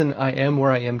I am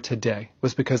where I am today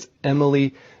was because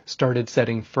Emily started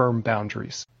setting firm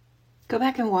boundaries. Go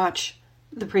back and watch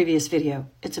the previous video.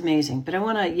 It's amazing. But I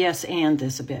want to yes and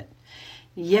this a bit.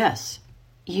 Yes,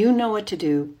 you know what to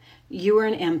do. You are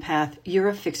an empath. You're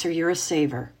a fixer. You're a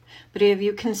saver. But have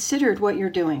you considered what you're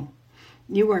doing?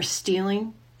 You are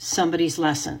stealing somebody's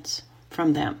lessons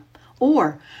from them.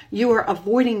 Or you are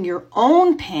avoiding your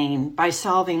own pain by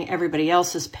solving everybody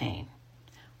else's pain.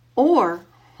 Or,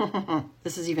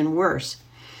 this is even worse,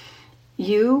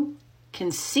 you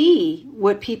can see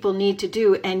what people need to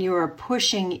do and you are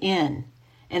pushing in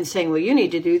and saying, well, you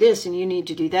need to do this and you need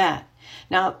to do that.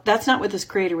 Now, that's not what this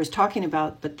creator was talking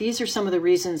about, but these are some of the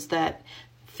reasons that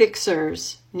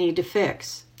fixers need to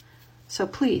fix. So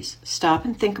please stop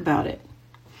and think about it.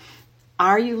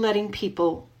 Are you letting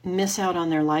people miss out on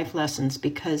their life lessons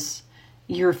because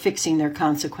you're fixing their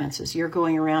consequences? You're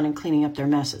going around and cleaning up their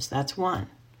messes. That's one.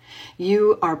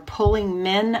 You are pulling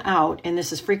men out, and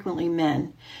this is frequently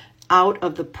men, out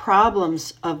of the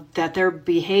problems of that their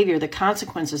behavior, the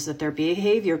consequences that their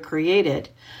behavior created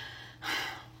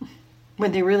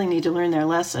when they really need to learn their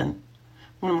lesson.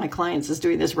 One of my clients is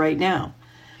doing this right now.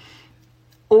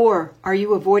 Or are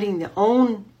you avoiding your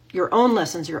own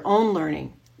lessons, your own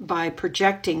learning by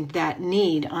projecting that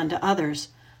need onto others?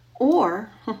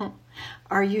 Or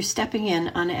are you stepping in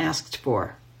unasked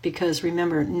for? Because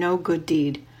remember, no good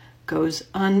deed goes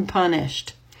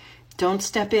unpunished. Don't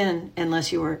step in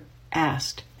unless you are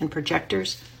asked. And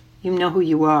projectors, you know who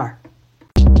you are.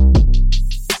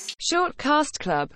 Short Cast Club